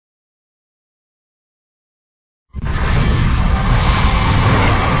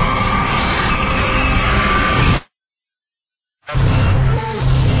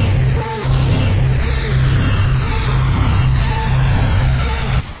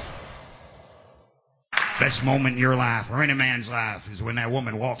Best moment in your life, or any man's life, is when that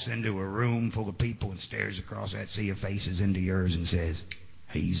woman walks into a room full of people and stares across that sea of faces into yours and says,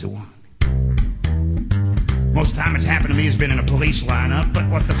 he's the one. Most of the time it's happened to me has been in a police lineup, but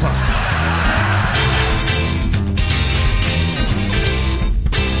what the fuck?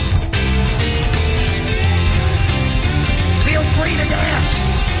 Feel free to dance.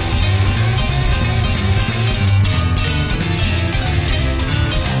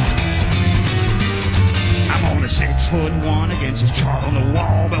 I'm on a 6'1" against this chart on the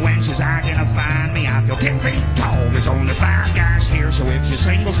wall, but when she's out gonna find me, I feel 10 feet tall. There's only 5 guys here, so if she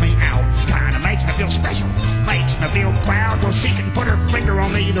singles me out, kinda makes me feel special, makes me feel proud. Well, she can put her finger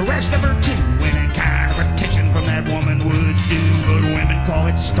on me, the rest of her too, and any kind of attention from that woman would do. But women call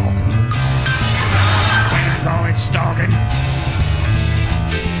it stalking. Women call it stalking.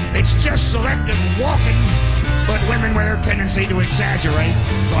 It's just selective walking. But women with their tendency to exaggerate,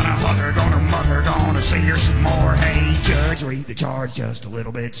 gonna hug her, gonna mug her, gonna see her some more. Hey, judge, read the charge just a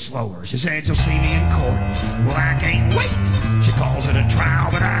little bit slower. She said she'll see me in court. Well, I can't wait. She calls it a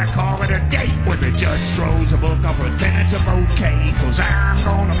trial, but I call it a date, where the judge throws a book or pretends it's okay. 'Cause I'm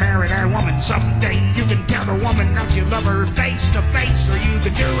gonna marry that woman someday. You can tell the woman that you love her face to face, or you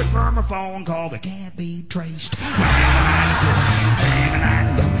can do it from a phone call that can't be traced. Women like girls, women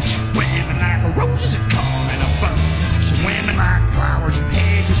like lunch, women like roses and corn and a bunch. Women like flowers and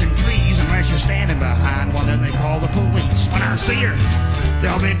hedges and trees, unless you're standing behind one, then they call the police. When I see her,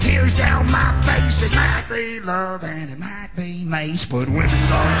 there'll be tears down my face. It might be love and it might be mace, but women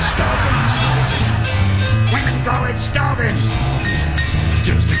call it stalking. Women call it stalking.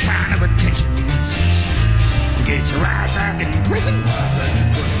 Just the kind of attention to get you right back in prison.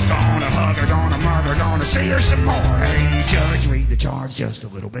 Gonna hug her, gonna mug her, gonna see her some more. Hey, judge, read the charge just a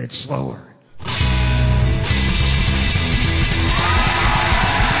little bit slower.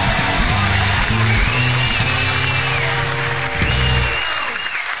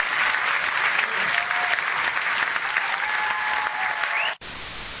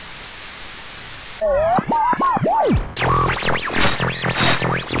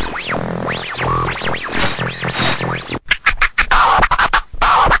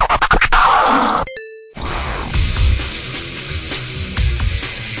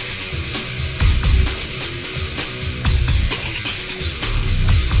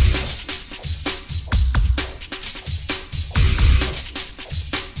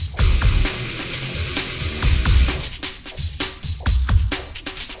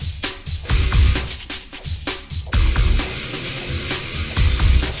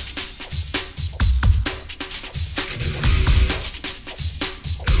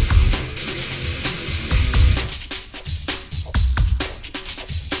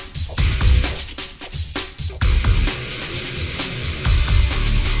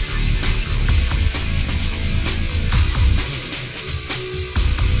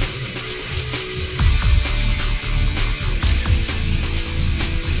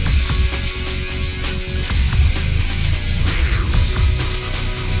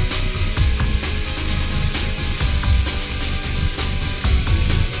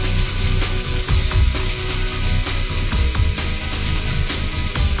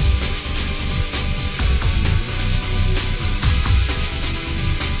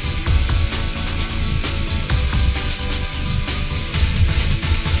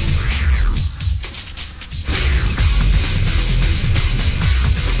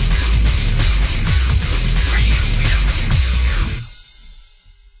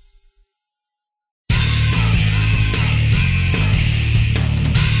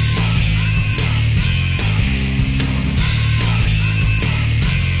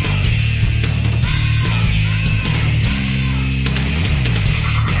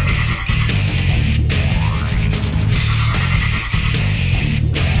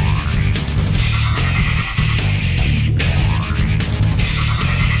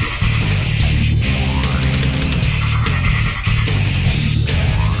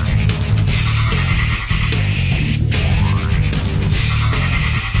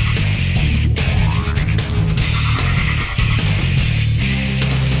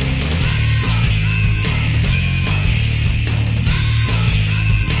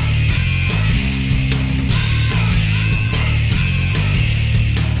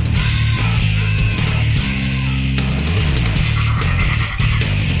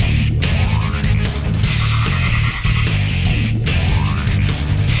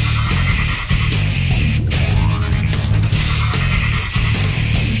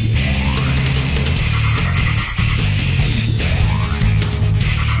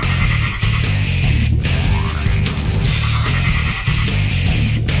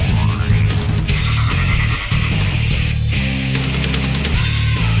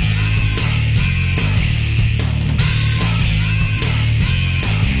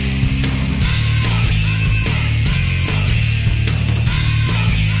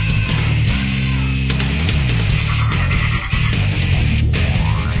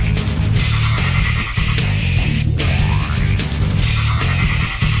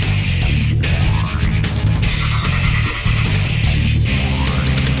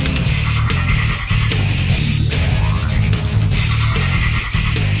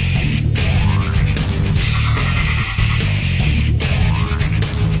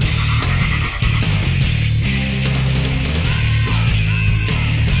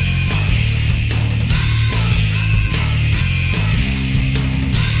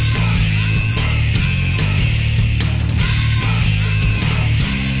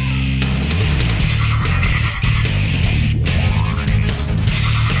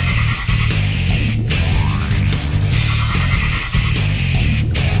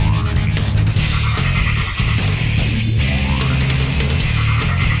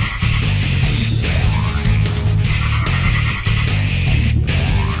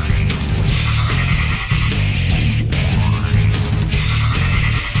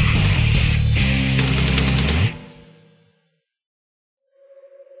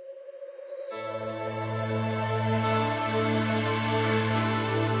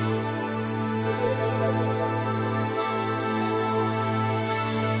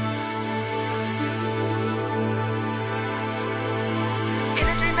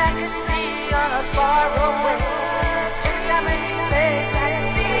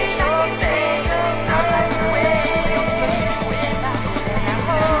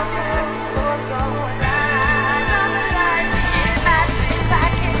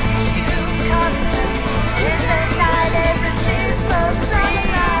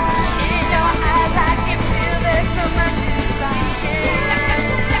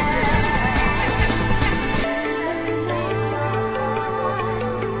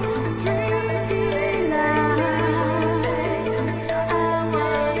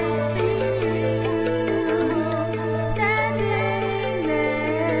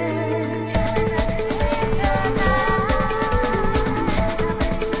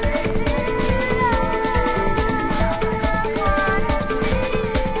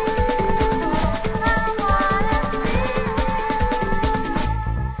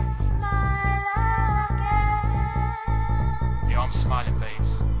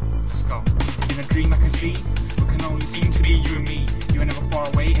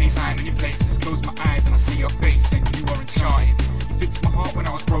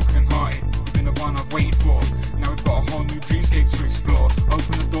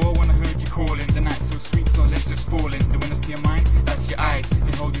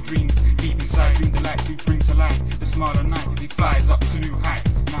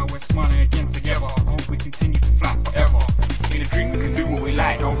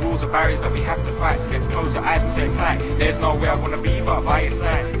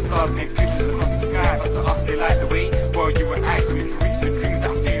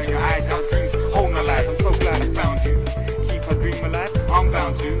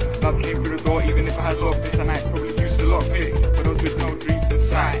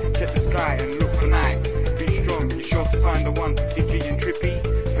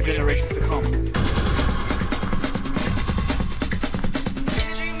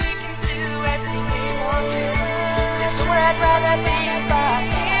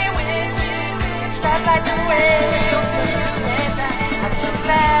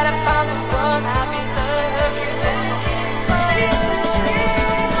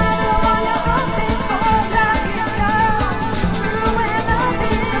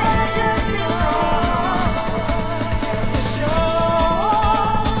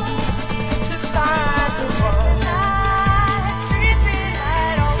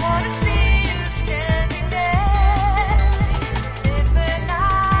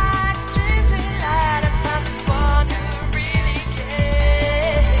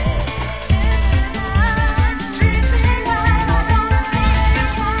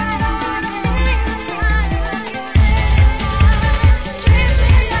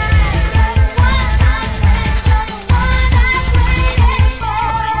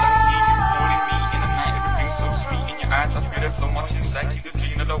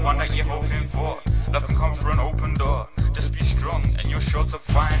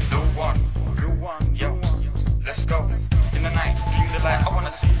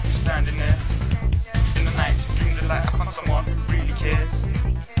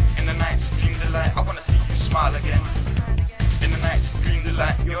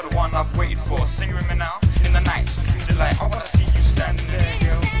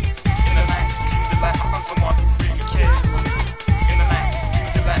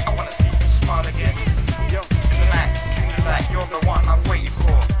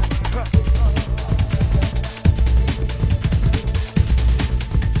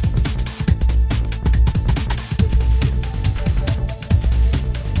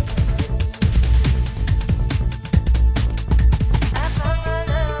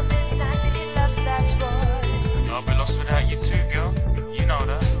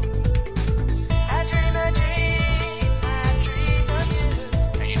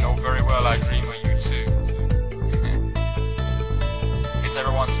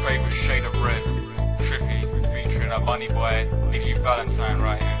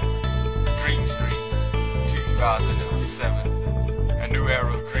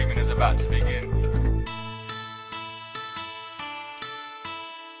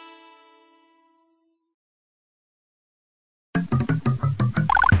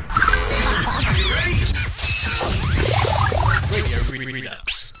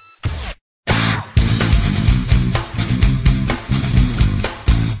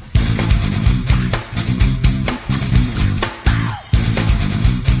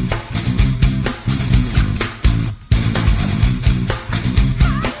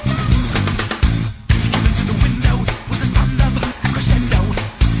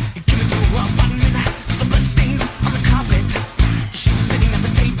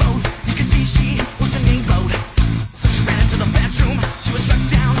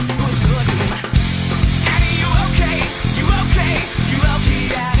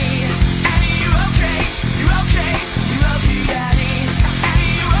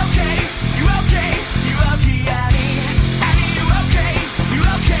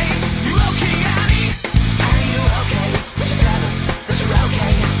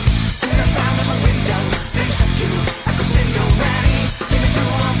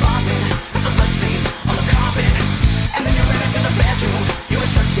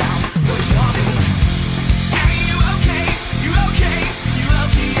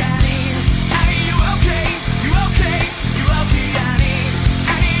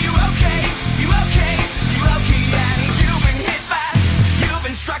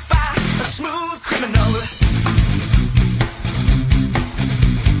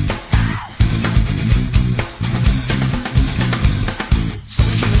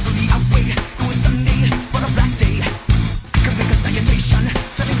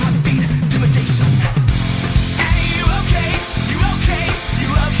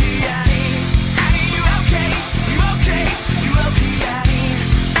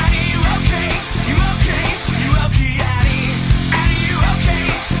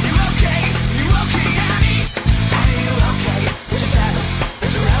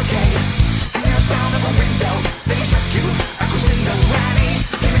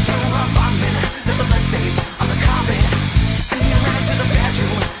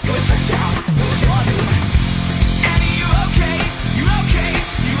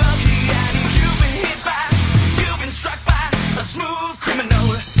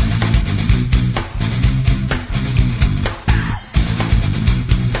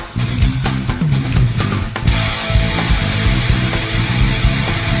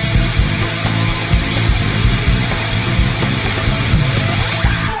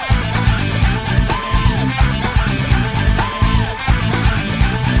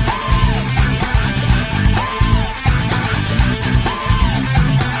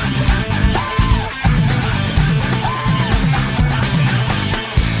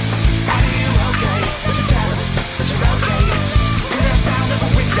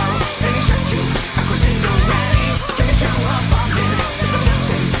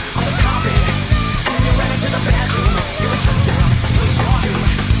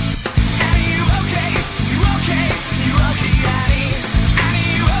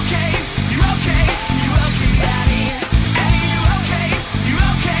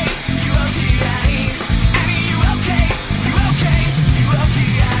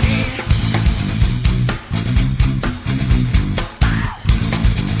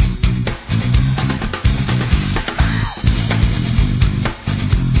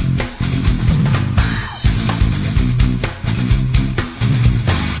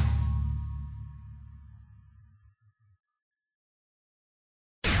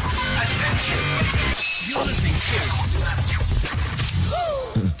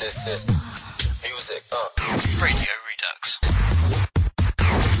 System. Music, Radio Redux.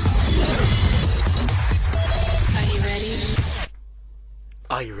 Are you ready?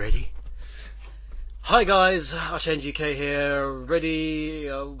 Are you ready? Hi guys, ArchNGK here, ready,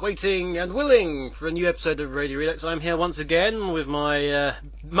 waiting and willing for a new episode of Radio Redux. I'm here once again with my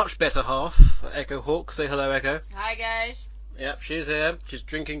much better half, Echo Hawk. Say hello, Echo. Hi guys. Yep, she's here. She's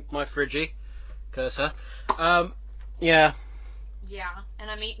drinking my Friggy. Curse her. Yeah. Yeah, and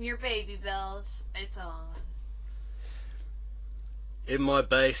I'm eating your baby bells. It's on. In my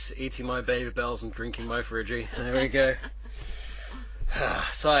base, eating my baby bells and drinking my Friggy. There we go.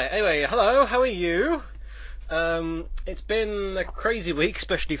 So, anyway, hello, how are you? It's been a crazy week,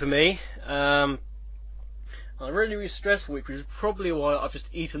 especially for me. A really, really stressful week, which is probably why I've just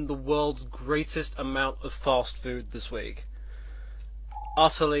eaten the world's greatest amount of fast food this week.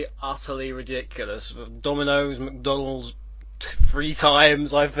 Utterly, utterly ridiculous. Domino's, McDonald's, 3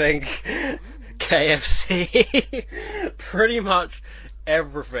 times, I think. KFC. Pretty much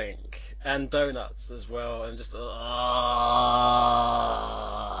everything. And donuts as well, and just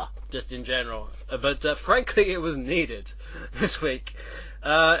in general. But frankly, it was needed this week.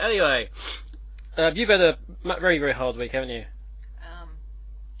 Anyway, you've had a very, very hard week, haven't you?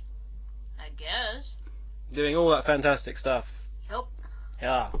 I guess. Doing all that fantastic stuff. Yep.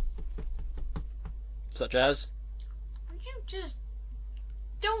 Yeah. Such as? Would you just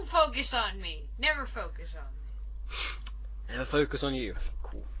don't focus on me? Never focus on me. Never focus on you.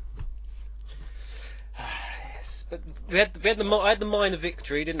 Cool. Yes, but I had the minor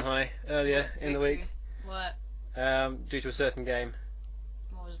victory, didn't I, earlier in the week? What? Due to a certain game.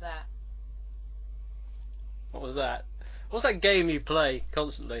 What was that? What was that? What's that game you play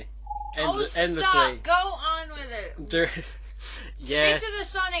constantly? Endlessly. Stop! Go on with it. Yeah. Stick to the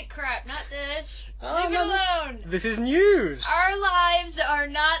Sonic crap, not this. Oh, Leave it alone. This is news. Our lives are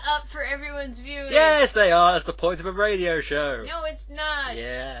not up for everyone's viewing. Yes, they are. That's the point of a radio show. No, it's not.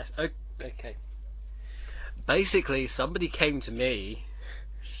 Yes. Okay. Basically, somebody came to me.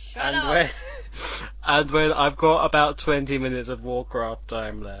 Shut up. When I've got about 20 minutes of Warcraft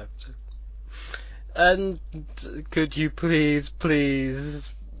time left. And could you please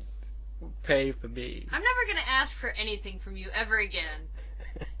pay for me? I'm never going to ask for anything from you ever again.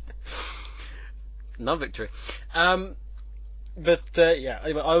 No victory. Yeah,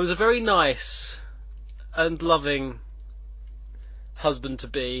 anyway, I was a very nice and loving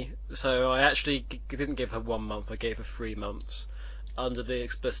husband-to-be, so I actually didn't give her 1 month, I gave her 3 months, under the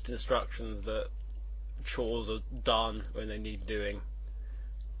explicit instructions that chores are done when they need doing.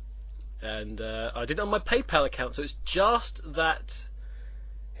 And I did it on my PayPal account, so it's just that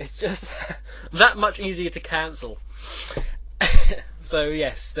much easier to cancel. So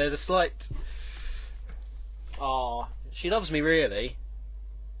yes, there's a slight... she loves me really,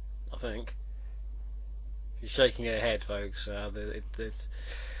 I think. She's shaking her head, folks.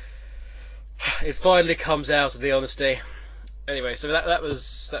 It finally comes out of the honesty. Anyway, so that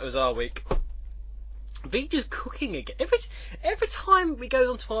was our week. Vijay's cooking again. Every time we go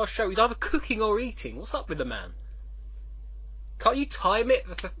onto our show, he's either cooking or eating. What's up with the man? Can't you time it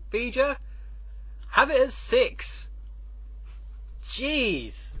for Vijay? Have it at 6.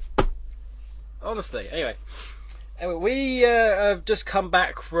 Jeez. Honestly. Anyway, we have just come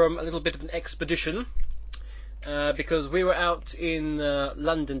back from a little bit of an expedition. Because we were out in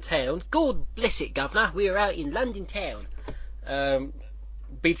London town. God bless it, Governor. We were out in London town,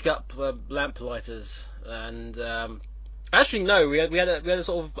 beating up lamp-lighters, and actually no, we had a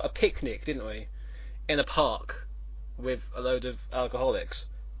sort of a picnic, didn't we, in a park with a load of alcoholics.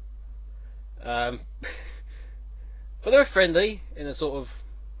 But they were friendly in a sort of,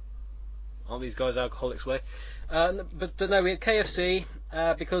 aren't these guys alcoholics way? But no, we had KFC.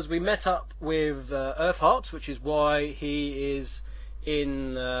 Because we met up with Earthheart, which is why he is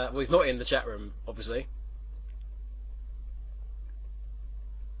in... well, he's not in the chat room, obviously.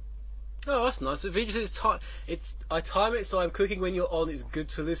 Oh, that's nice. If he just says I time it so I'm cooking when you're on. It's good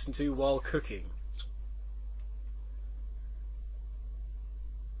to listen to while cooking.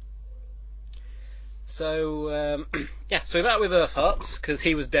 So, yeah, so we met up with Earthheart, because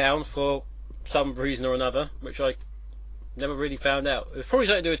he was down for some reason or another, which I... never really found out. It was probably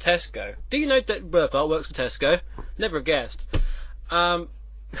something to do with Tesco. Do you know that Earthheart works for Tesco? Never have guessed. But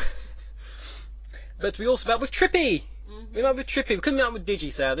we also met with Trippy. Mm-hmm. We met with Trippy. We couldn't meet up with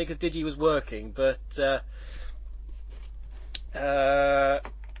Digi, sadly, because Digi was working. But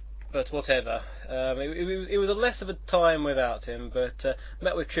whatever. It was a less of a time without him. But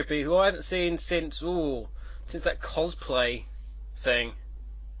met with Trippy, who I haven't seen since that cosplay thing.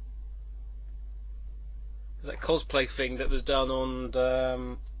 That cosplay thing that was done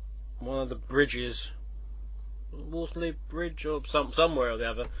on one of the bridges, Waterloo Bridge or somewhere or the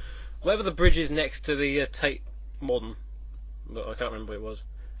other, whatever the bridge is next to the Tate Modern, but I can't remember what it was.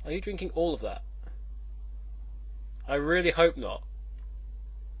 Are you drinking all of that? I really hope not.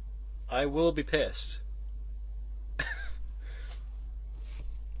 I will be pissed.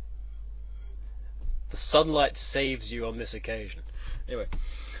 The sunlight saves you on this occasion. Anyway.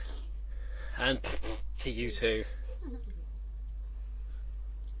 And to you too.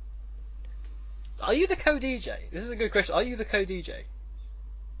 Are you the co-DJ? This is a good question. Are you the co-DJ?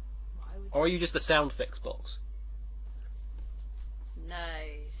 Or are you just a sound fix box?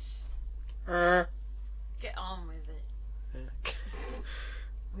 Nice. Get on with it. Yeah.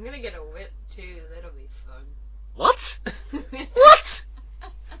 I'm gonna get a whip too. That'll be fun. What? What?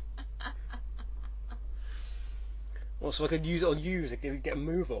 Well, so I could use it on you to get a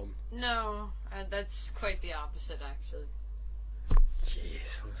move on. No, that's quite the opposite, actually.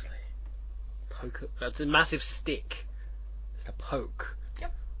 Jeez, honestly. Poke. That's a massive stick. It's a poke.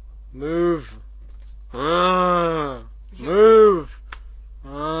 Yep. Move. Move.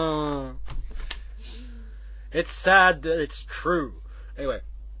 It's sad that it's true. Anyway,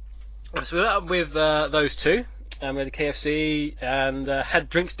 so we went up with those two, and we had the KFC, and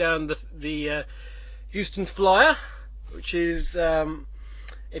had drinks down the Houston Flyer, which is,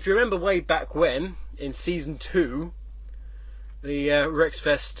 if you remember way back when, in season 2, the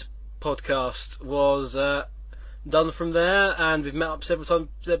Rexfest podcast was done from there, and we've met up several times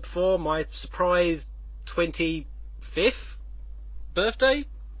there before. My surprise 25th birthday,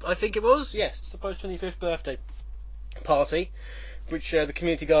 I think it was. Yes, supposed 25th birthday party, which the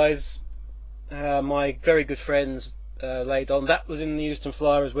community guys, my very good friends, laid on. That was in the Houston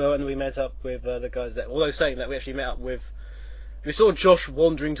Flyer as well, and we met up with the guys there. Although saying that, we actually met up with... We saw Josh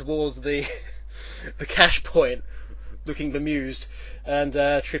wandering towards the the cash point, looking bemused, and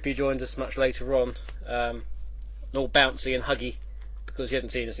Trippy joined us much later on, all bouncy and huggy, because she hadn't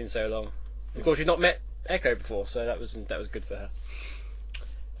seen us in so long. Of course, she'd not met Echo before, so that was good for her.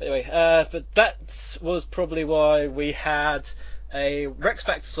 Anyway, but that was probably why we had a Rex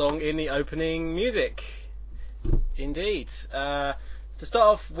Factor song in the opening music. Indeed. To start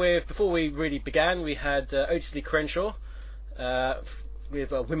off with, before we really began, we had Otis Lee Crenshaw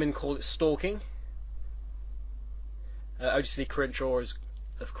with Women Call It Stalking. Otis Lee Crenshaw is,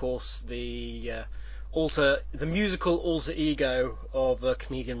 of course, the musical alter ego of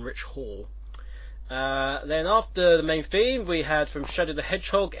comedian Rich Hall. Then after the main theme, we had from Shadow the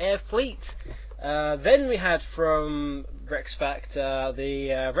Hedgehog, Air Fleet. Then we had from Rex Factor,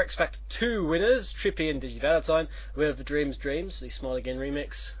 the Rex Factor 2 winners, Trippy and Digi Valentine, with the Dreams, the Smile Again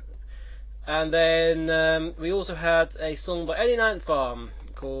remix. And then we also had a song by Alien Ant Farm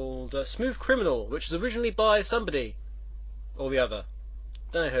called Smooth Criminal, which was originally by somebody or the other.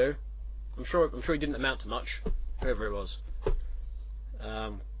 Don't know who. I'm sure he didn't amount to much, whoever it was.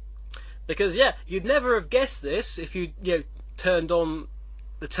 Because you'd never have guessed this if you turned on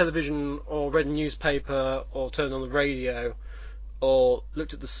the television or read a newspaper or turned on the radio or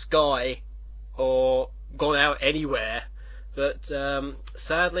looked at the sky or gone out anywhere. But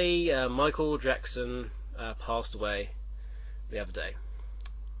sadly, Michael Jackson passed away the other day.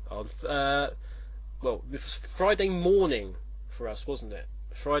 On it was Friday morning for us, wasn't it?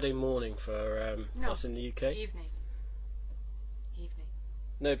 Friday morning for us in the UK. Evening.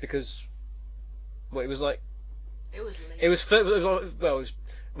 No, because it was like. It was late. It was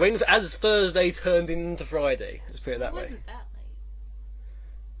when as Thursday turned into Friday. Let's put it that way. It wasn't that late.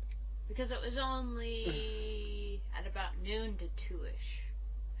 Because it was only at about noon to 2ish.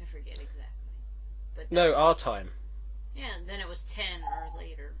 I forget exactly. But no, our time. Yeah, and then it was 10 or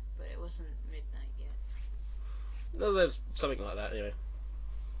later, but it wasn't midnight yet. No, there's something like that anyway.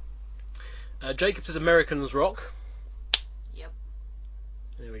 Jacobs is Americans Rock. Yep.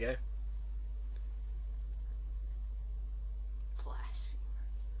 There we go. Blasphemer.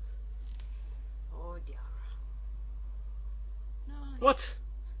 Oh, Diara. No. What?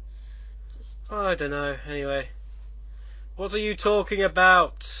 Just... I don't know. Anyway. What are you talking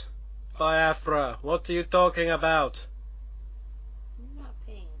about, Biafra? What are you talking about? I'm not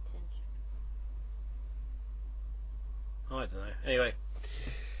paying attention. I don't know. Anyway.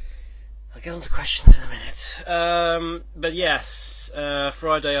 I'll get on to questions in a minute. But yes,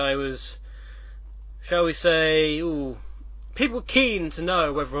 Friday I was, shall we say, people were keen to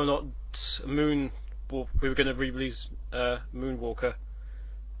know whether or not we were going to re-release Moonwalker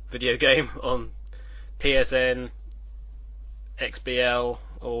video game on PSN, XBL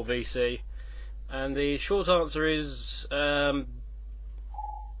or VC, and the short answer is,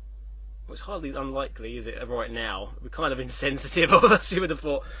 Well, it's hardly unlikely, is it, right now? We're kind of insensitive of us, you would have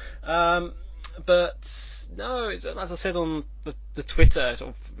thought. But no, as I said on the Twitter,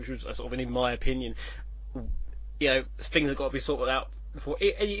 which was sort of in my opinion, things have got to be sorted out before,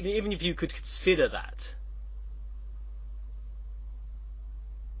 even if you could consider that.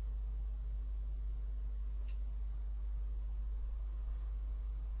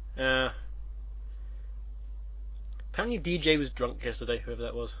 Apparently DJ was drunk yesterday, whoever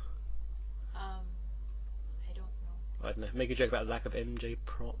that was. I don't know. Make a joke about lack of MJ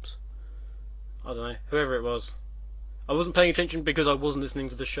props. I don't know. Whoever it was. I wasn't paying attention because I wasn't listening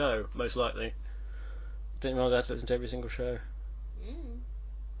to the show, most likely. Didn't realize I had to listen to every single show.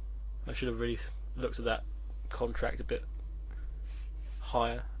 I should have really looked at that contract a bit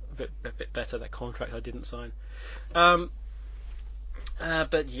higher, a bit better, that contract I didn't sign. But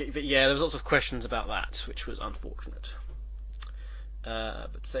yeah, there was lots of questions about that, which was unfortunate.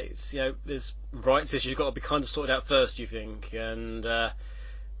 But say it's, there's rights issues got to be kind of sorted out first, you think, and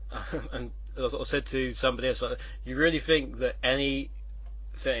and as I sort of said to somebody else, like, you really think that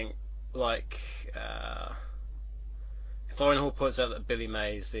anything like if Iron Hall points out that Billy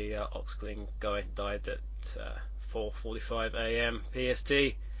Mays, the Oxkling guy, died at 4:45 a.m.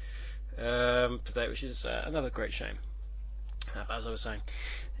 PST today, which is another great shame. As I was saying,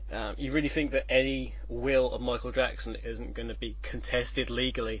 you really think that any will of Michael Jackson isn't going to be contested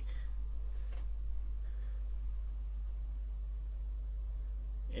legally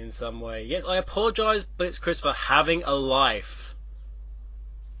in some way? Yes, I apologise, Blitzchris, for having a life.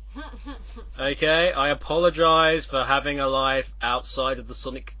 Okay, I apologise for having a life outside of the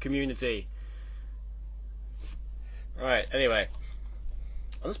Sonic community. Right, anyway.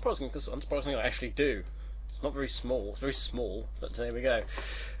 Unsurprisingly, I actually do. It's not very small. It's very small, but there we go.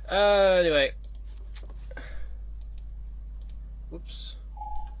 Anyway. Whoops.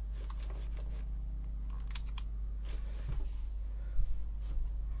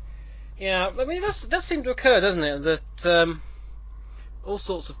 Yeah, I mean, that seems to occur, doesn't it? That all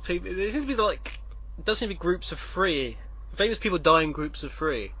sorts of people. There seems to be does seem to be groups of three. Famous people die in groups of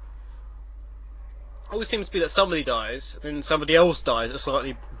three. Always seems to be that somebody dies, and somebody else dies that's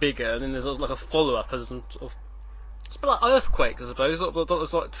slightly bigger, and then there's like a follow-up, as sort of, it's a bit like earthquake, I suppose.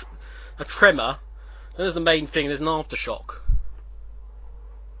 It's like a tremor. Then there's the main thing, and there's an aftershock.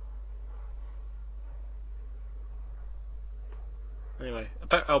 Anyway,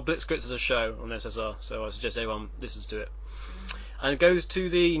 Blitzkrieg is a show on SSR, so I suggest everyone listens to it. And it goes to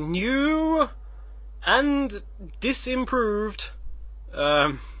the new and disimproved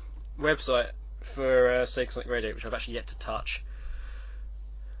website for Sega Sonic Radio, which I've actually yet to touch.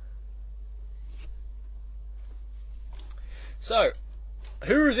 So,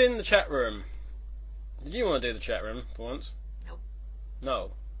 who's in the chat room? Did you want to do the chat room for once? Nope.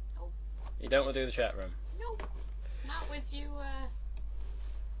 No? Nope. You don't want to do the chat room? Nope. Not with you,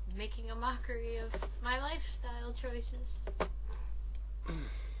 making a mockery of my lifestyle choices.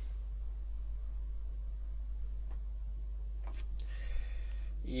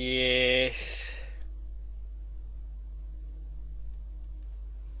 Yes.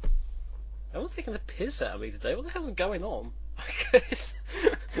 Everyone's taking the piss out of me today. What the hell's going on? I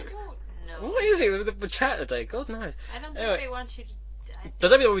don't know. What is it with the chat today? God knows. I don't think Anyway, they want you to. they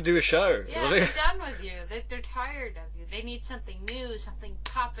don't want me to do a show. Yeah, they're done with you. They're tired of you. They need something new, something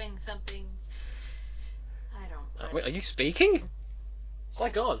popping, something. I don't. Wait, are you speaking? My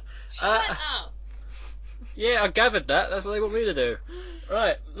God. Shut up. Yeah, I gathered that. That's what they want me to do.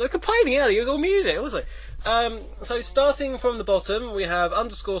 Right. They're complaining earlier. It was all music, wasn't it? So starting from the bottom, we have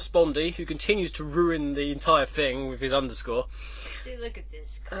underscore Spondy, who continues to ruin the entire thing with his underscore. See, look at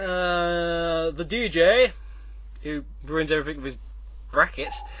this. The DJ, who ruins everything with his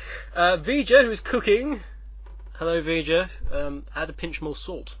brackets. Vija, who's cooking. Hello, Vija. Add a pinch more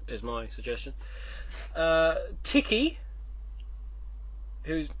salt, is my suggestion. Tiki,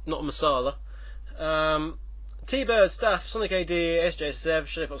 who's not a masala. T-Bird, Staff, Sonic AD, SJ7,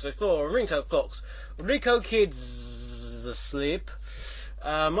 Shelley Fox 04, Ringtail Fox, Rico Kids Asleep,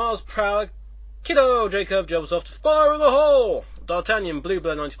 Miles Prower, Kiddo, Jacob, Jobsoft, Fire in the Hole, D'Artagnan,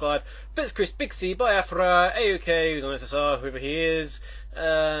 Bluebird 95, Blitzchris, Big C, Biafra, AUK, who's on SSR, whoever he is,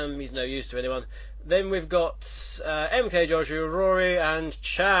 he's no use to anyone. Then we've got MK, Joshua, Rory, and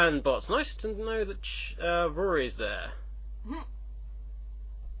Chanbot. Nice to know that Rory's there.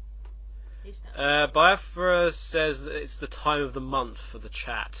 Biafra says it's the time of the month for the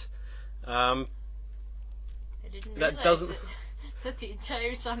chat. I didn't that doesn't. That's the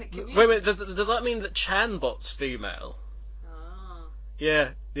entire Sonic community. Wait, does that mean that Chanbot's female? Oh.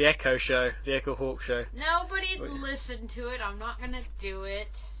 Yeah, the Echo show, the Echo Hawk show. Nobody'd listen to it. I'm not gonna do it.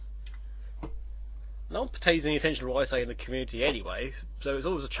 No one pays any attention to what I say in the community anyway, so it's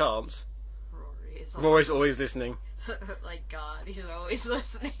always a chance. Rory's Rory's always listening. like God, he's always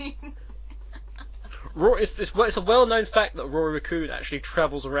listening. Rory, it's a well-known fact that Rory Raccoon actually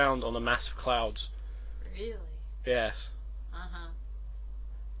travels around on a mass of clouds. Really? Yes. Uh-huh.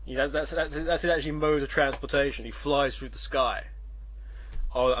 Yeah, that's his actually mode of transportation. He flies through the sky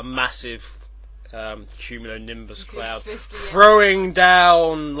on a massive cumulonimbus cloud, 50 throwing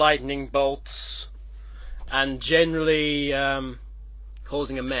down lightning bolts and generally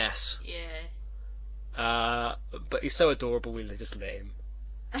causing a mess. Yeah. But he's so adorable, we just let him.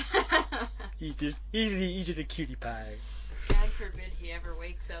 He's just a cutie pie. God forbid he ever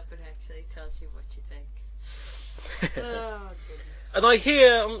wakes up and actually tells you what you think. Oh, goodness. And I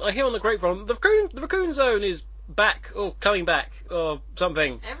hear on the grapevine, the Raccoon Zone is back, or coming back, or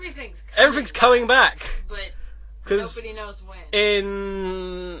something. Everything's coming back. But 'Cause nobody knows when.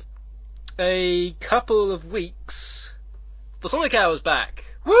 in a couple of weeks, the Sonic Hour's back.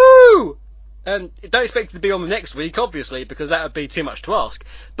 Woo! And don't expect it to be on the next week, obviously, because that would be too much to ask.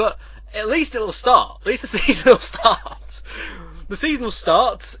 But at least it'll start. At least the season will start. The season will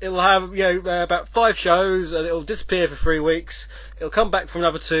start. It'll have, about 5 shows, and it'll disappear for 3 weeks. It'll come back for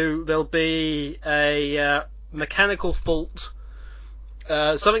another 2. There'll be a mechanical fault.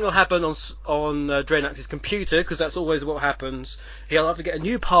 Something will happen on Dreadnox's computer, because that's always what happens. He'll have to get a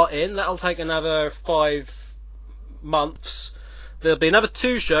new part in. That'll take another 5 months. There'll be another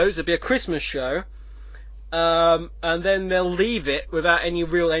 2 shows. There'll be a Christmas show. And then they'll leave it without any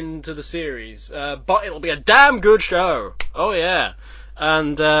real end to the series. But it'll be a damn good show. Oh yeah.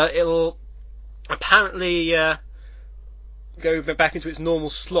 And it'll apparently go back into its normal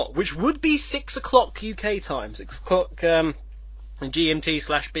slot, which would be 6 o'clock UK time. 6 o'clock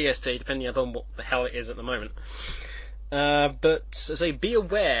GMT/BST, depending upon what the hell it is at the moment. But as I say, be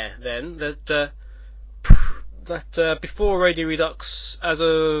aware then that before Radio Redux, as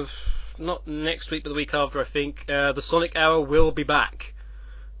of not next week but the week after, I think, the Sonic Hour will be back.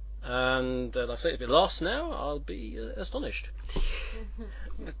 And like I say, if it lasts now, I'll be astonished.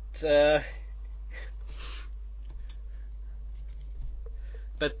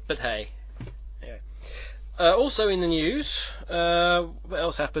 But hey. Anyway. Also in the news, what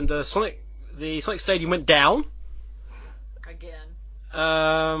else happened? The Sonic Stadium went down. Again.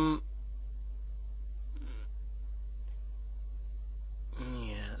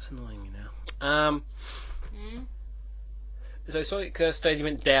 Yeah, that's annoying me now. So Sonic Stadium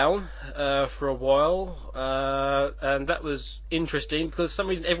went down for a while, and that was interesting because for some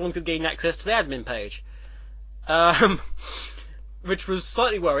reason everyone could gain access to the admin page, which was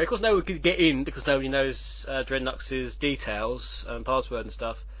slightly worrying. Of course, no one could get in because nobody knows Dreadnox's details and password and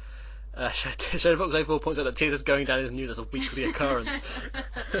stuff. Shadowfox 04 points out that TSS going down is new. That's a weekly occurrence.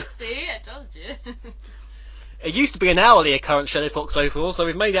 See, I told you. It used to be an hourly occurrence, Shadowfox 04, so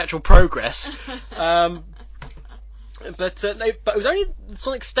we've made actual progress. But it was only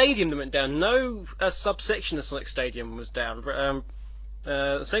Sonic Stadium that went down. No subsection of Sonic Stadium was down.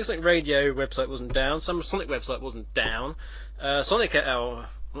 The Sonic Radio website wasn't down. Some Sonic website wasn't down. Sonic Show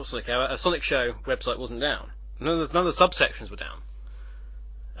website wasn't down. None of the subsections were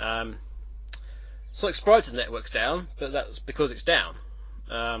down. Sonic Sprites' network's down, but that's because it's down.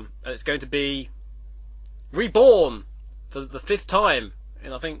 And it's going to be reborn for the 5th time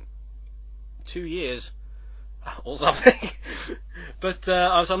in, I think, 2 years. Or something. But so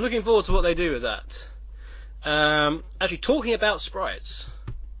I'm looking forward to what they do with that. Actually, talking about sprites,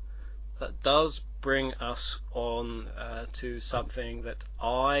 that does bring us on to something that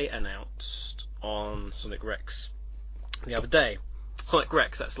I announced on Sonic Rex the other day. Sonic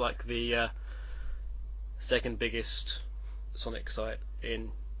Rex, that's like the second biggest Sonic site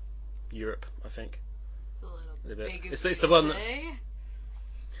in Europe, I think. It's a little bit. big. It's the one that,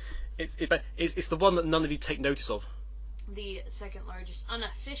 It's the one that none of you take notice of. The second largest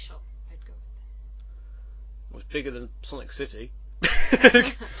unofficial, I'd go with It was bigger than Sonic City.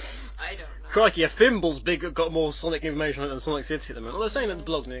 that. I don't know. Crikey, a Thimble's got more Sonic information on it than Sonic City at the moment. Although saying that the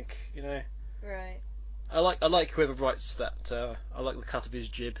blog, Nick, Right. I like whoever writes that. I like the cut of his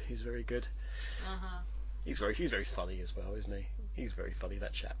jib. He's very good. Uh-huh. He's very funny as well, isn't he? He's very funny,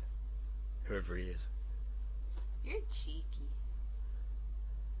 that chap. Whoever he is. You're cheeky.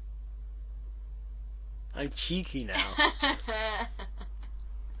 I'm cheeky now.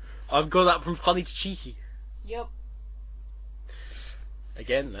 I've gone up from funny to cheeky. Yep.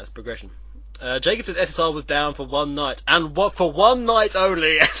 Again, that's progression. Jacob says SSR was down for one night, and what for one night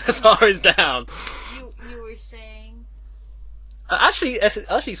only? SSR is down. You were saying? Actually,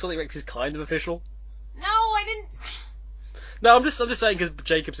 Sonic Rex is kind of official. No, I didn't. No, I'm just saying because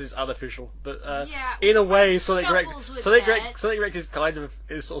Jacobs is unofficial, but Yeah, in a way, scuffles Sonic with Rex that. is kind of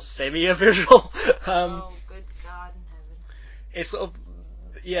sort of semi-official. Oh, good God in heaven. It's sort of,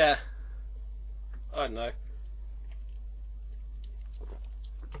 yeah, I don't know.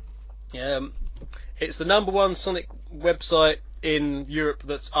 Yeah, it's the #1 Sonic website in Europe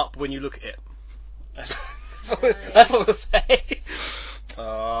that's up when you look at it. That's what we'll say.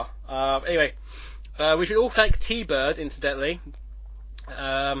 Anyway, we should all thank T-Bird, incidentally,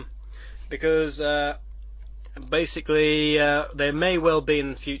 because basically there may well be in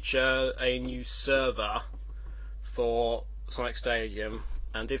the future a new server for Sonic Stadium,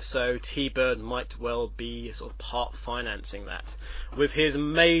 and if so, T-Bird might well be sort of part financing that with his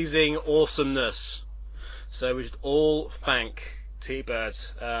amazing awesomeness. So we should all thank T-Bird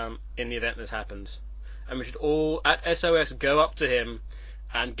in the event this happened, and we should all at SOS go up to him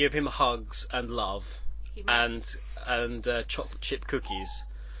and give him hugs and love and chocolate chip cookies.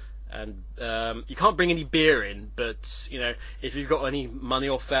 And you can't bring any beer in, but you know, if you've got any money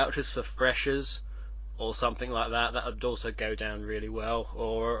off vouchers for Freshers or something like that, that would also go down really well,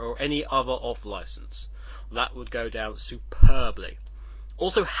 or any other off license, that would go down superbly.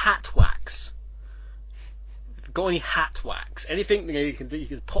 Also, hat wax. If you've got any hat wax, anything you can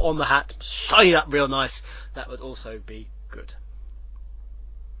put on the hat, shine it up real nice, that would also be good.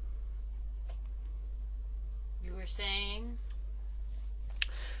 You were saying?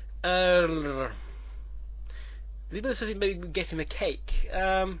 Libra says maybe get him a cake.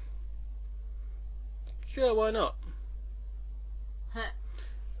 Sure, why not?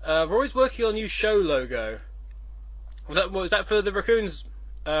 Rory's working on a new show logo. Was that for the Raccoons?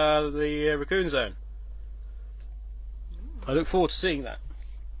 The Raccoon Zone. I look forward to seeing that.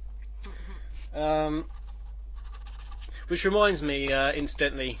 Which reminds me,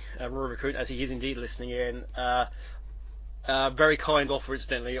 incidentally, Rory Raccoon, as he is indeed listening in, very kind offer,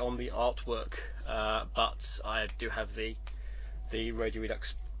 incidentally, on the artwork. But I do have the Radio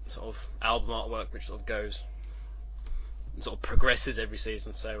Redux sort of album artwork, which sort of progresses every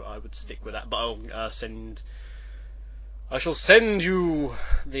season, so I would stick with that. But I shall send you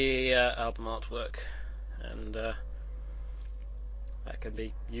the album artwork, and that can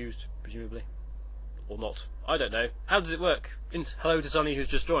be used, presumably, or not. I don't know. How does it work? Hello to Sonny, who's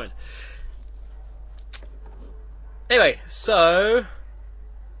just joined. Anyway, so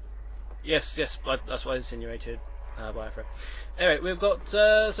yes, that's what I insinuated. By Afro. Anyway, we've got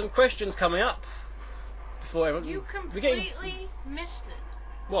some questions coming up. Before everyone, You completely missed it.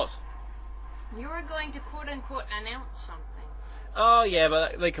 What? You were going to quote unquote announce something. Oh yeah,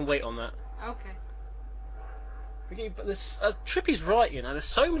 but they can wait on that. Okay. But this Trippy's right, you know. There's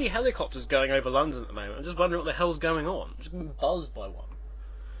so many helicopters going over London at the moment. I'm just wondering what the hell's going on. I'm just being buzzed by one.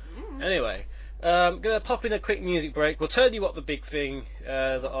 Anyway, gonna pop in a quick music break. We'll tell you what the big thing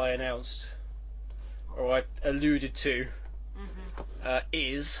that I announced, or I alluded to,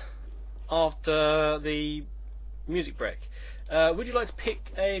 is after the music break. Would you like to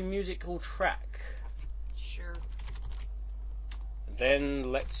pick a musical track? Sure. Then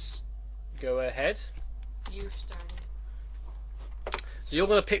let's go ahead. You started. So you're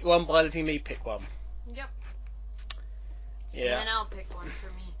going to pick one by letting me pick one. Yep. Yeah. And then I'll pick one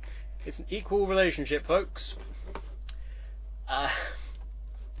for me. It's an equal relationship, folks. I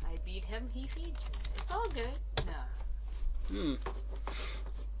beat him, he feeds me. It's all good. No.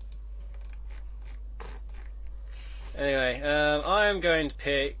 Anyway, I am going to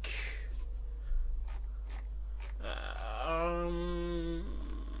pick.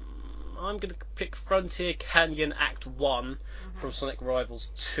 I'm going to pick Frontier Canyon Act 1 from Sonic Rivals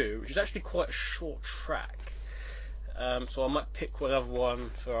 2, which is actually quite a short track. So I might pick another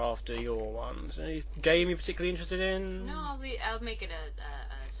one for after your one. Is there any game you're particularly interested in? No, I'll make it a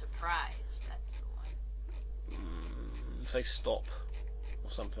surprise. That's the one. Say Stop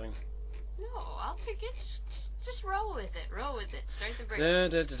or something. No, I'll pick it. Just roll with it. Roll with it. Start the break.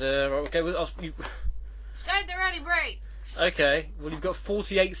 Okay, well, Start the ready break. Okay, well you've got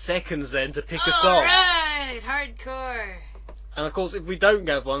 48 seconds then to pick a song. Alright, hardcore. And of course, if we don't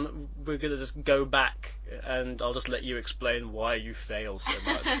get one, we're going to just go back and I'll just let you explain why you fail so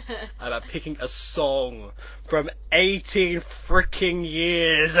much about picking a song from 18 freaking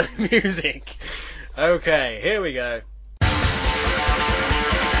years of music. Okay, here we go.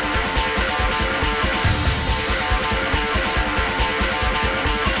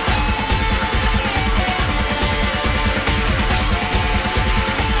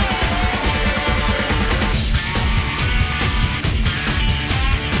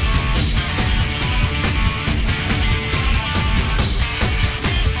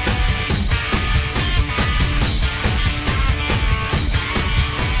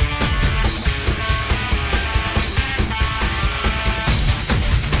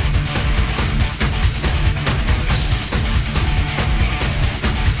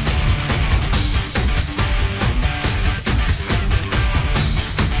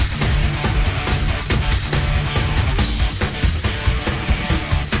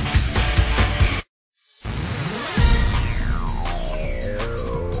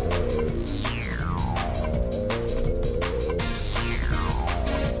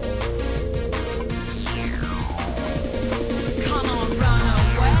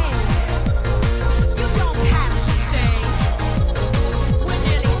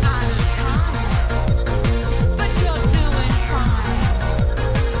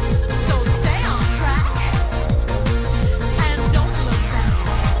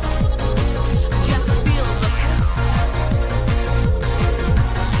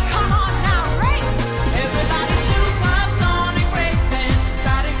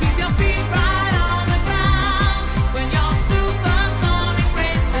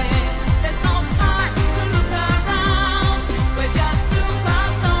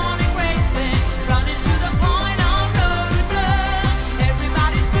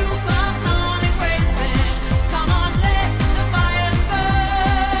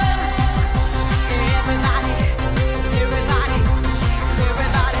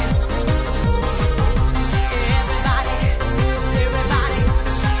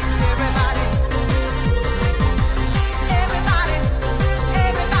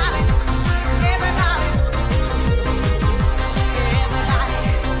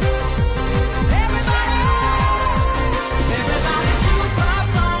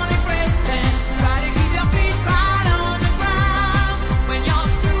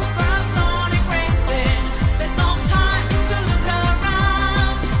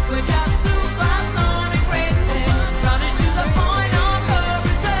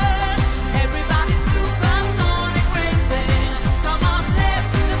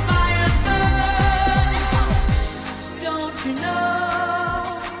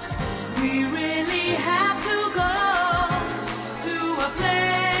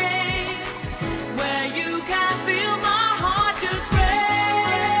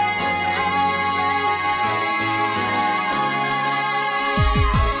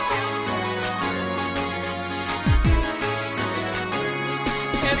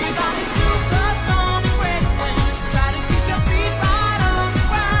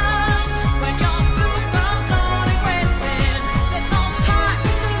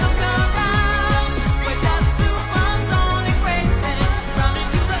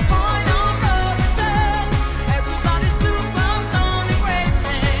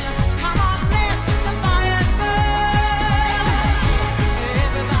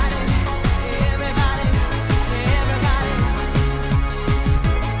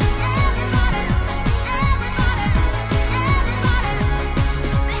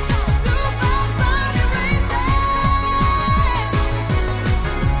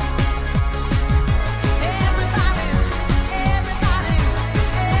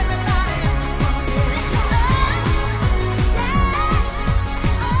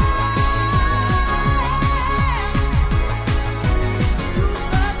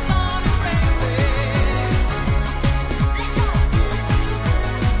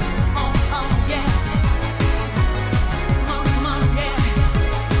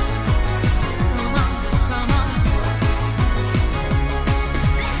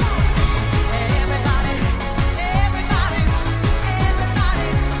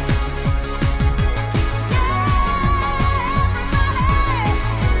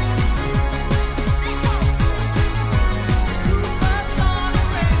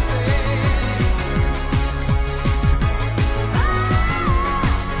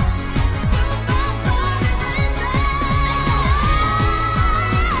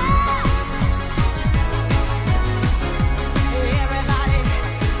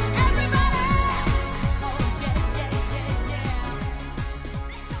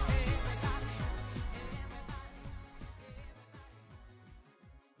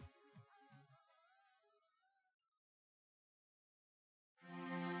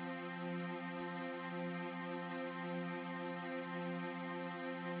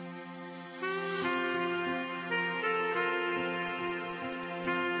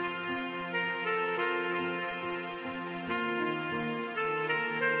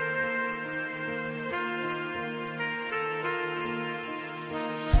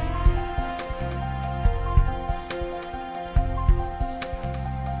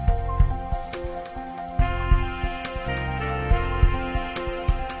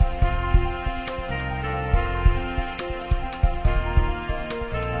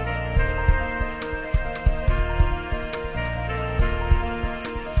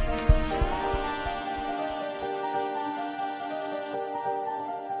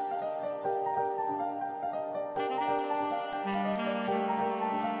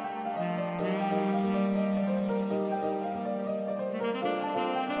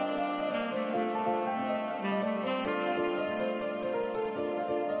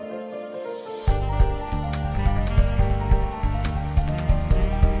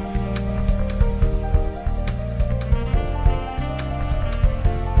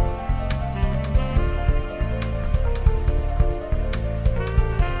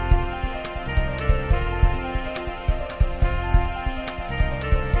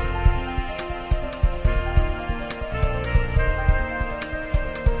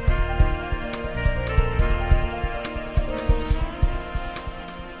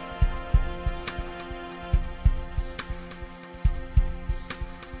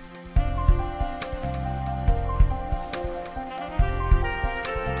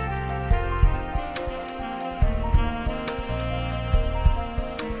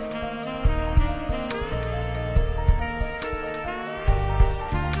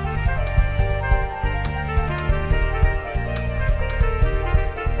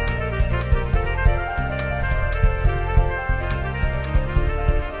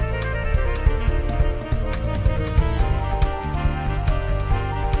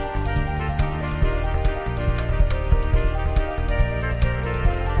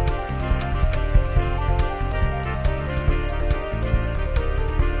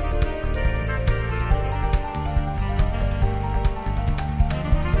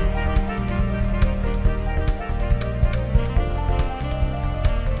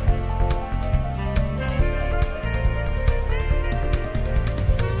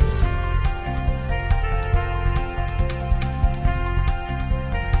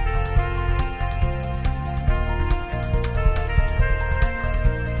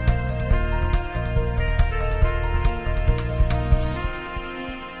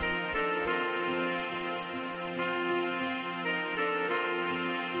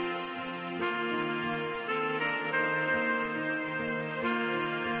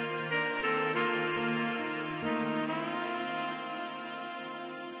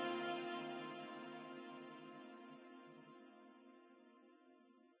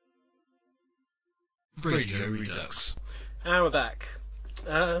 Radio Redux. And we're back.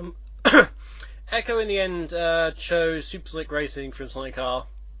 Echo in the end chose Supersonic Racing from Sonic R.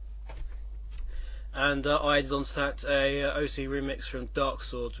 And I added onto that a OC remix from Dark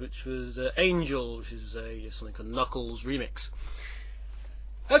Swords, which was Angel, which is a Sonic and Knuckles remix.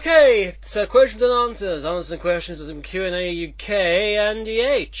 Okay, it's questions and answers. Answering questions in Q&A UK and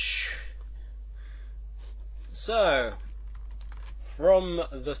DH. So, from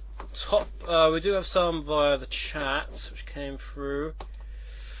the top, we do have some via the chat, which came through.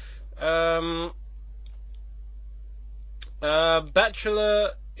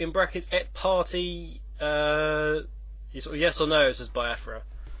 Bachelor in brackets et party. Yes or no? Says Biafra.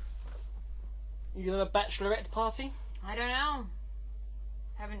 You have a bachelorette party? I don't know.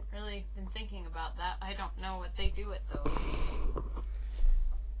 Haven't really been thinking about that. I don't know what they do it though.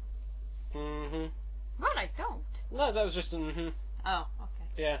 But I don't. No, that was just Oh, okay.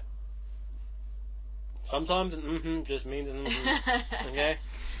 Yeah. Sometimes just means Okay.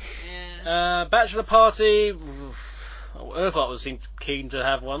 Yeah. Bachelor party. Earthart seemed keen to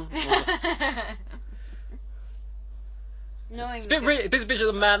have one. Knowing It's a bit of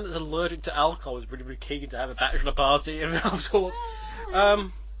a man that's allergic to alcohol is really, really keen to have a bachelor party of sorts. I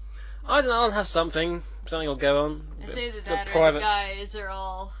don't know, I'll have something will go on. It's either that or private, the guys are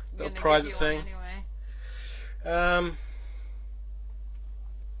all gonna private give you thing. one anyway.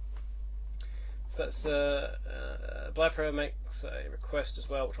 So that's Bifro makes a request as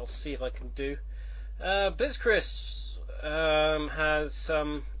well, which I'll see if I can do. Blitzchris has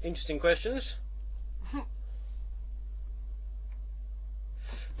some interesting questions.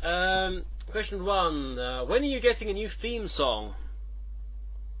 Question 1. When are you getting a new theme song?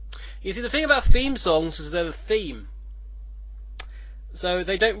 You see, the thing about theme songs is they're the theme. So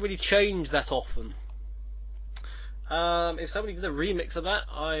they don't really change that often. If somebody did a remix of that,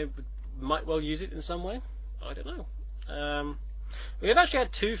 I might well use it in some way. I don't know. We've actually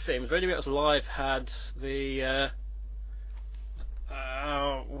had 2 themes. Radio Redux Live had the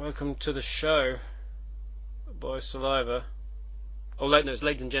Welcome to the Show by Saliva. Oh, no, it's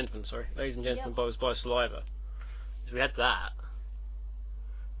Ladies and Gentlemen, sorry. Ladies and Gentlemen by Saliva. So we had that.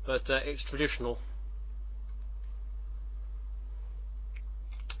 But it's traditional.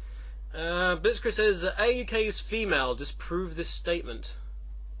 Blitzchris says, AUK is female. Disprove this statement.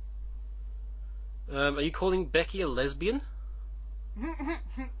 Are you calling Becky a lesbian?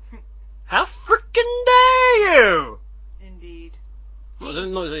 How frickin' dare you! Indeed. Well, there's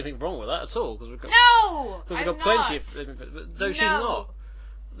not anything wrong with that at all. Cause we've got, No! We've I'm got plenty not. of... No, she's not.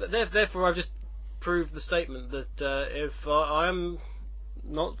 Therefore, I've just proved the statement that if I am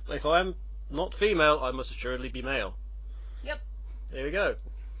not female, I must assuredly be male. Yep. There we go.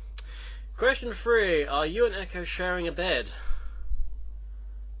 Question 3. Are you and Echo sharing a bed?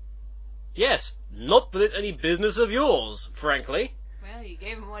 Yes. Not that it's any business of yours, frankly. Well, you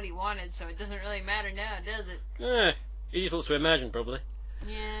gave him what he wanted, so it doesn't really matter now, does it? He just wants to imagine, probably.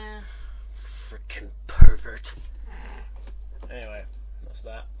 Yeah. Frickin' pervert. Anyway, that's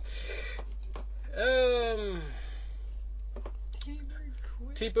that.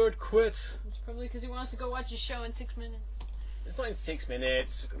 T-Bird quit. It's probably because he wants to go watch his show in 6 minutes. It's not in 6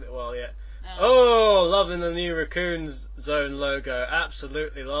 minutes. Well, yeah. Oh. Oh, loving the new Raccoons Zone logo.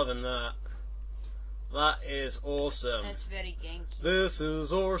 Absolutely loving that. That is awesome. That's very ganky. This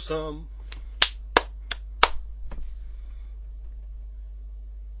is awesome.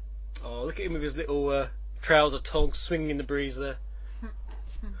 Oh, look at him with his little trouser tongs swinging in the breeze there.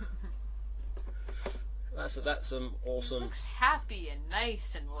 That's some awesome. He looks happy and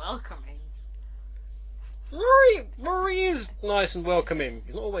nice and welcoming. Rory is nice and welcoming.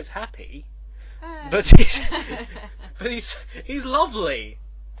 He's not always happy, But he's lovely.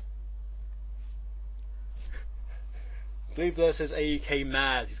 Blue Blur says AUK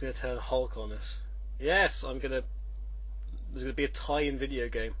mad. He's going to turn Hulk on us. Yes, there's going to be a tie-in video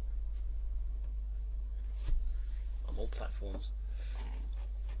game on all platforms,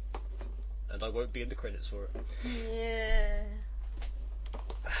 and I won't be in the credits for it. Yeah.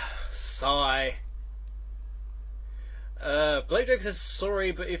 Sigh. Blake Drake says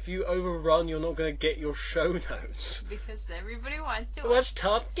sorry, but if you overrun, you're not going to get your show notes. Because everybody wants to Watch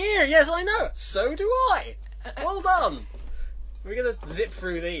Top Gear. Yes, I know. So do I. Well done. We're going to zip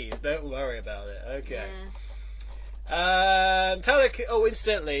through these. Don't worry about it. Okay. Talik,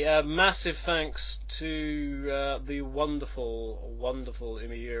 incidentally, massive thanks to the wonderful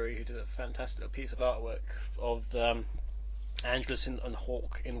Imiyuri, who did a fantastic piece of artwork of Angelus and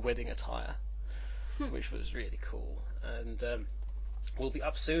Hawk in wedding attire, which was really cool. And will be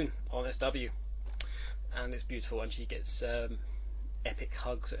up soon on SW. And it's beautiful, and she gets epic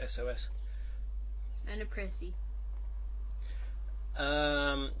hugs at SOS. And a prissy.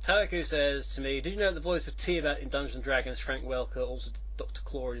 Talaku says to me, did you know that the voice of Tiamat in Dungeons & Dragons, Frank Welker, also did Dr.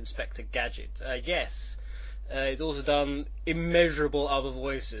 Claw in Inspector Gadget? Yes. He's also done immeasurable other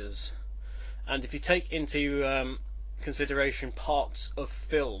voices. And if you take into consideration parts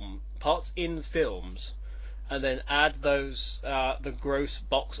in films, and then add those the gross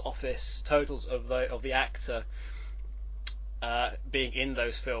box office totals of the actor being in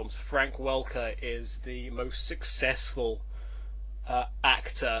those films, Frank Welker is the most successful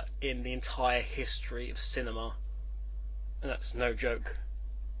actor in the entire history of cinema, and that's no joke.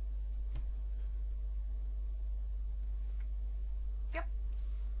 Yep.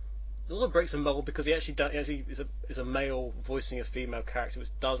 It also breaks a mold because he actually is a male voicing a female character, which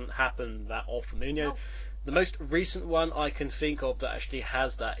doesn't happen that often. You know, Nope. The most recent one I can think of that actually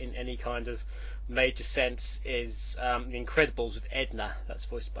has that in any kind of major sense is The Incredibles with Edna. That's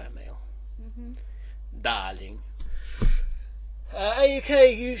voiced by a male. Mm-hmm. Darling.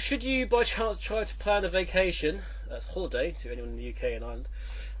 AUK, should you by chance try to plan a vacation, that's holiday to anyone in the UK and Ireland,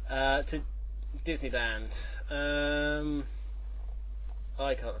 to Disneyland?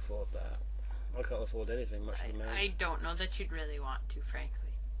 I can't afford that. I can't afford anything much of the moment. I don't know that you'd really want to, frankly.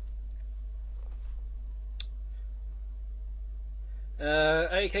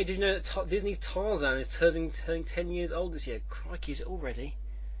 AUK, did you know that Disney's Tarzan is turning 10 years old this year? Crikey, is it already?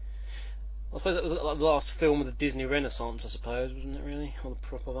 I suppose that was like the last film of the Disney Renaissance, I suppose, wasn't it really? Or the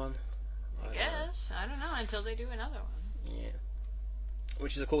proper one? I guess. I don't know, until they do another one. Yeah.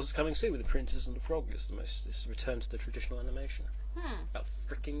 Which is, of course, coming soon with The Princess and the Frog. It's return to the traditional animation. About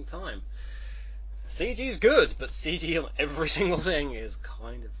freaking time. CG's good, but CG on every single thing is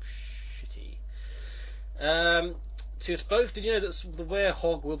kind of shitty. To us both, did you know that the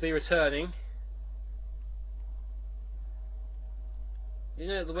Werehog will be returning? Did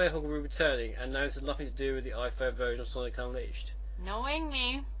you know that the Werehog will be returning, and now this has nothing to do with the iPhone version of Sonic Unleashed? Knowing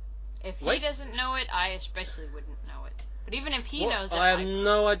me, if he Wait. doesn't know it, I especially wouldn't know it. But even if he knows it, I have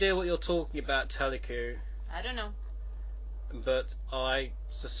no idea what you're talking about, Teleku, I don't know. but I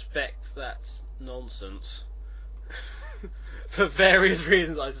suspect that's nonsense. For various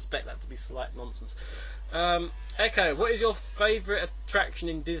reasons, I suspect that to be slight nonsense. Echo, what is your favourite attraction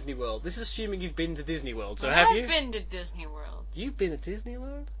in Disney World? This is assuming you've been to Disney World, so have you? I've been to Disney World. You've been to Disney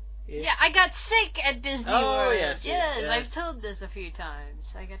World? Yeah, I got sick at Disney Oh, World. yes, yes. I've told this a few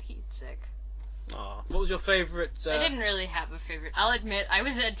times. I got heat sick. Aw, what was your favourite? I didn't really have a favorite. I'll admit, I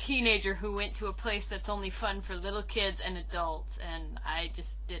was a teenager who went to a place that's only fun for little kids and adults, and I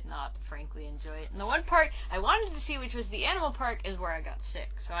just did not, frankly, enjoy it. And the one part I wanted to see, which was the animal park, is where I got sick,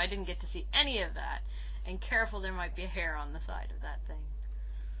 so I didn't get to see any of that. And careful, there might be a hair on the side of that thing.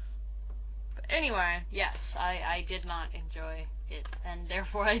 But anyway, yes, I did not enjoy it, and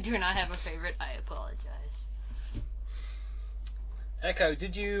therefore I do not have a favorite. I apologize. Echo,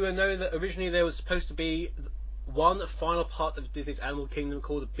 did you know that originally there was supposed to be one final part of Disney's Animal Kingdom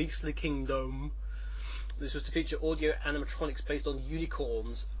called the Beastly Kingdom? This was to feature audio animatronics based on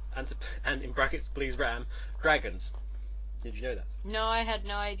unicorns and in brackets, please ram, dragons. Did you know that? No, I had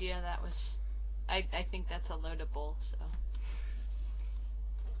no idea that was... I think that's a load of bull, so...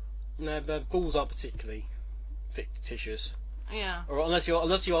 No, but bulls are particularly fictitious. Yeah. Or unless you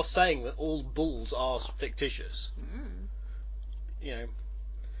are saying that all bulls are fictitious. You know,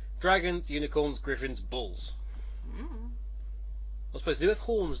 dragons, unicorns, griffins, bulls. I suppose they do have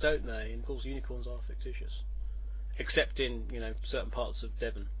horns, don't they? And of course, unicorns are fictitious, except in certain parts of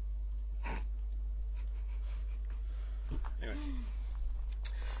Devon. Anyway.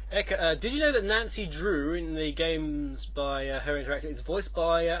 Did you know that Nancy Drew in the games by Her Interactive is voiced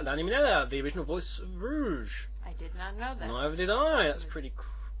by Lanny Minella, the original voice of Rouge? I did not know that. Neither did I. That's pretty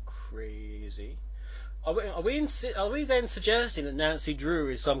crazy. Are we then suggesting that Nancy Drew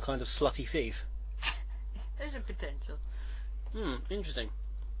is some kind of slutty thief? There's a potential. Interesting.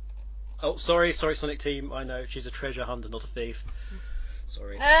 Oh, sorry, Sonic Team. I know she's a treasure hunter, not a thief.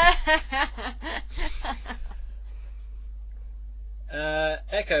 Sorry.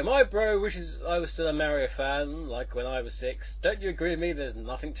 Echo, my bro wishes I was still a Mario fan, like when I was 6. Don't you agree with me? There's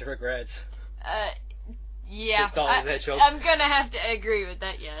nothing to regret. Yeah, Just Darkness Hedgehog. I'm gonna have to agree with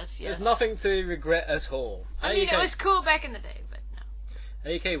that, yes. There's nothing to regret at all. I mean, it was cool back in the day, but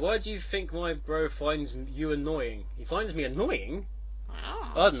no. AK, why do you think my bro finds you annoying? He finds me annoying?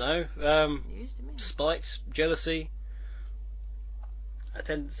 Oh. I don't know. News to me. Spite, jealousy, a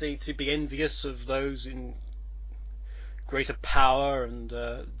tendency to be envious of those in greater power and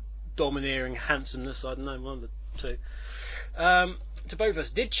domineering handsomeness. I don't know, one of the two. To both of us,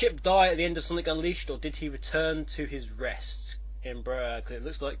 did Chip die at the end of Sonic Unleashed, or did he return to his rest? in because it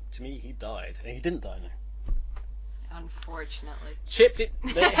looks like to me he died, and he didn't die. No. Unfortunately. Chip did.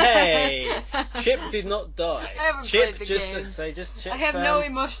 Hey, Chip did not die. I haven't Chip played the game. just Chip. I have no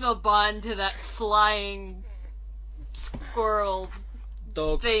emotional bond to that flying squirrel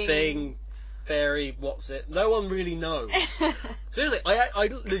dog thing, fairy. What's it? No one really knows. Seriously, I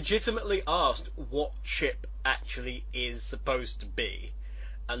legitimately asked what Chip actually is supposed to be,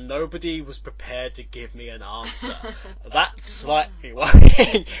 and nobody was prepared to give me an answer. That's slightly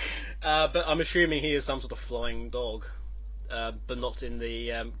worrying. But I'm assuming he is some sort of flying dog, but not in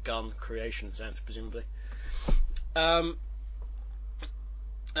the gun creation sense, presumably.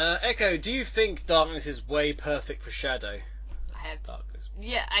 Echo, do you think Darkness is way perfect for Shadow? I have Darkness.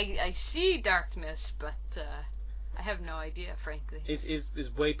 Yeah, I see Darkness, but I have no idea, frankly. Is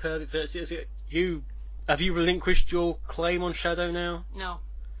way perfect for you? Have you relinquished your claim on Shadow now? No.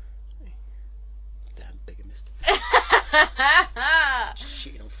 Damn bigamist.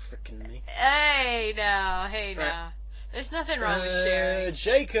 Cheating on frickin' me. Hey now. Right. There's nothing wrong with sharing.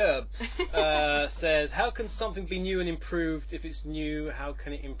 Jacob says, how can something be new and improved? If it's new, how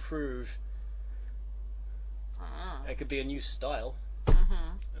can it improve? It could be a new style, a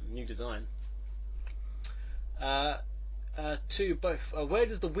new design. Two, both. Where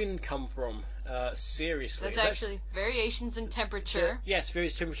does the wind come from? Seriously. That's actually variations in temperature. Yes,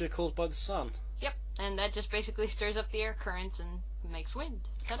 various temperature caused by the sun. Yep, and that just basically stirs up the air currents and makes wind.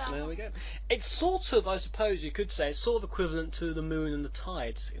 Ta-da. There we go. It's sort of, I suppose you could say, it's sort of equivalent to the moon and the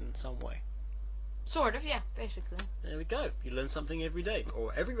tides in some way. Sort of, yeah, basically. There we go. You learn something every day,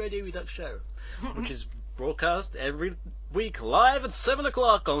 or every Radio Redux show, which is broadcast every week live at 7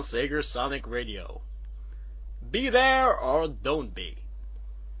 o'clock on Sega Sonic Radio. Be there or don't be.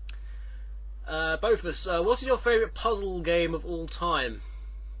 Both of us, what is your favourite puzzle game of all time?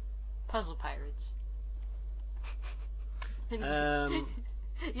 Puzzle Pirates.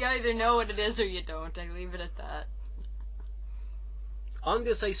 You either know what it is or you don't. I leave it at that. I'm going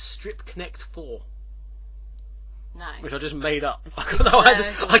to say Strip Connect 4. Nice. Which I just made up.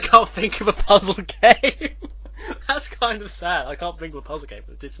 I can't think of a puzzle game. That's kind of sad. I can't think of a puzzle game,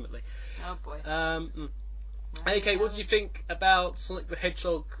 legitimately. Oh boy. Okay, what did you think about Sonic the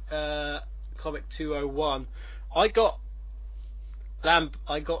Hedgehog Comic 201? I got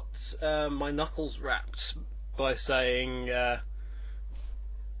my knuckles wrapped by saying,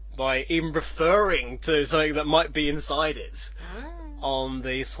 by even referring to something that might be inside it on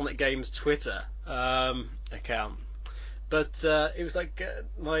the Sonic Games Twitter account. But it was like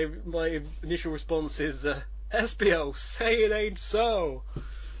my initial response is Espio, say it ain't so.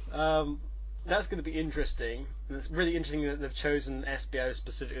 That's going to be interesting. And it's really interesting that they've chosen Espio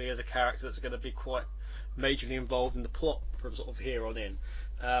specifically as a character that's going to be quite majorly involved in the plot from sort of here on in,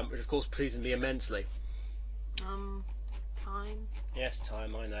 which of course pleases me immensely. Time? Yes,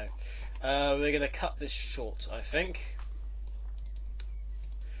 time, I know. We're going to cut this short, I think.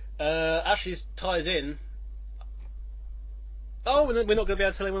 Actually, this ties in. Oh, we're not going to be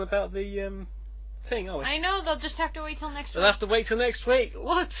able to tell anyone about the thing, are we? I know, they'll just have to wait till next They'll week. have to wait till next week.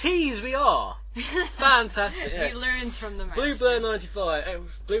 What a tease we are! Fantastic. Yeah. He learns from the master. Blue Blur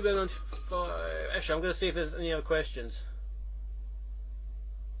 95. Blue Blur 95. Actually, I'm going to see if there's any other questions.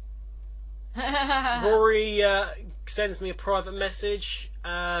 Rory sends me a private message,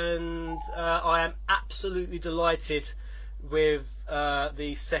 and I am absolutely delighted with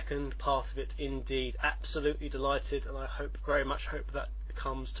the second part of it. Indeed, absolutely delighted, and I very much hope that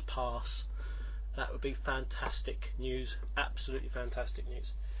comes to pass. That would be fantastic news. Absolutely fantastic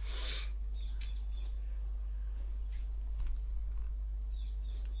news.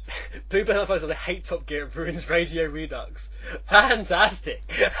 Blue Bell says I hate Top Gear, it ruins Radio Redux. Fantastic.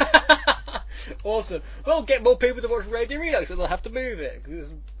 Awesome. Well, get more people to watch Radio Redux, and they'll have to move it.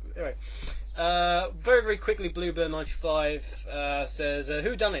 Anyway, very, very quickly, Bluebird95 says,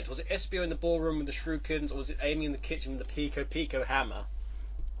 who done it? Was it Espio in the ballroom with the Shurikens, or was it Amy in the kitchen with the Pico hammer?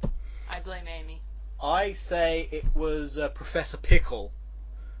 I blame Amy. I say it was Professor Pickle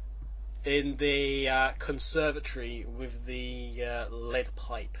in the conservatory with the lead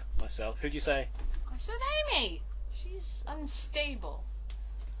pipe. Myself. Who'd you say? I said Amy. She's unstable.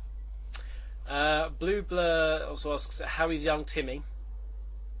 Blue Blur also asks, how is young Timmy?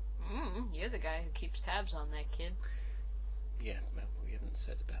 You're the guy who keeps tabs on that kid. Yeah, well, we haven't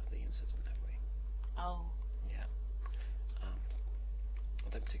said about the incident, have we? Oh. Yeah. I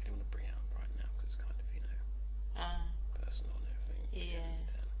don't particularly want to bring it up right now because it's kind of, personal and everything. Yeah. And,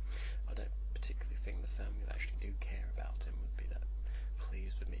 I don't particularly think the family that actually do care about him would be that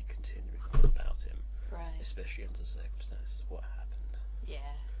pleased with me continuing on about him. Right. Especially under the circumstances of what happened.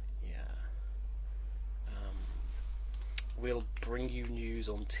 Yeah. Yeah. we'll bring you news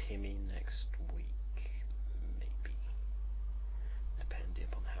on Timmy next week, maybe, depending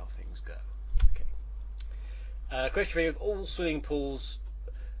upon how things go. Okay. Question 3: will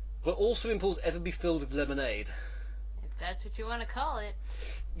all swimming pools ever be filled with lemonade? If that's what you want to call it.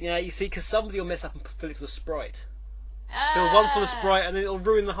 Yeah, you see, because somebody will mess up and fill it full of Sprite. Fill one full of Sprite and then it'll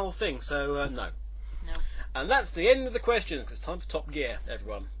ruin the whole thing. So no. No. And that's the end of the questions. Because it's time for Top Gear,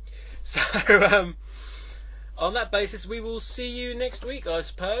 everyone. So on that basis, we will see you next week, I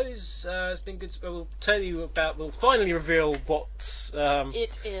suppose. It's been good. We'll finally reveal what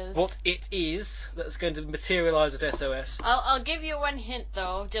it is that's going to materialise at SOS. I'll give you one hint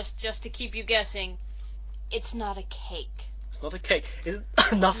though, just to keep you guessing. It's not a cake. It's not a cake.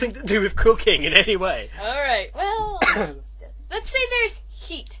 It's nothing to do with cooking in any way. Alright, well, let's say there's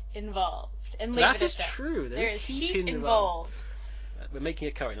heat involved. And leave That it is at that. true. There is heat involved. We're making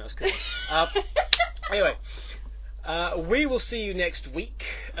a curry, that's good. Anyway, we will see you next week.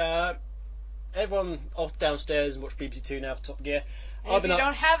 Everyone off downstairs and watch BBC Two now for Top Gear. And if you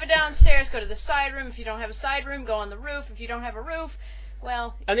don't have a downstairs, go to the side room. If you don't have a side room, go on the roof. If you don't have a roof,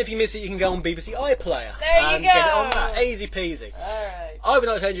 well... And if you miss it, you can go on BBC iPlayer. There you and go. get it on that. Easy peasy. Alright. I've been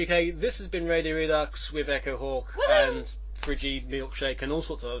Alex UK. This has been Radio Redux with Echo Hawk Woohoo! and Friggy Milkshake and all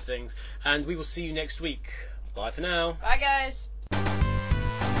sorts of other things. And we will see you next week. Bye for now. Bye, guys.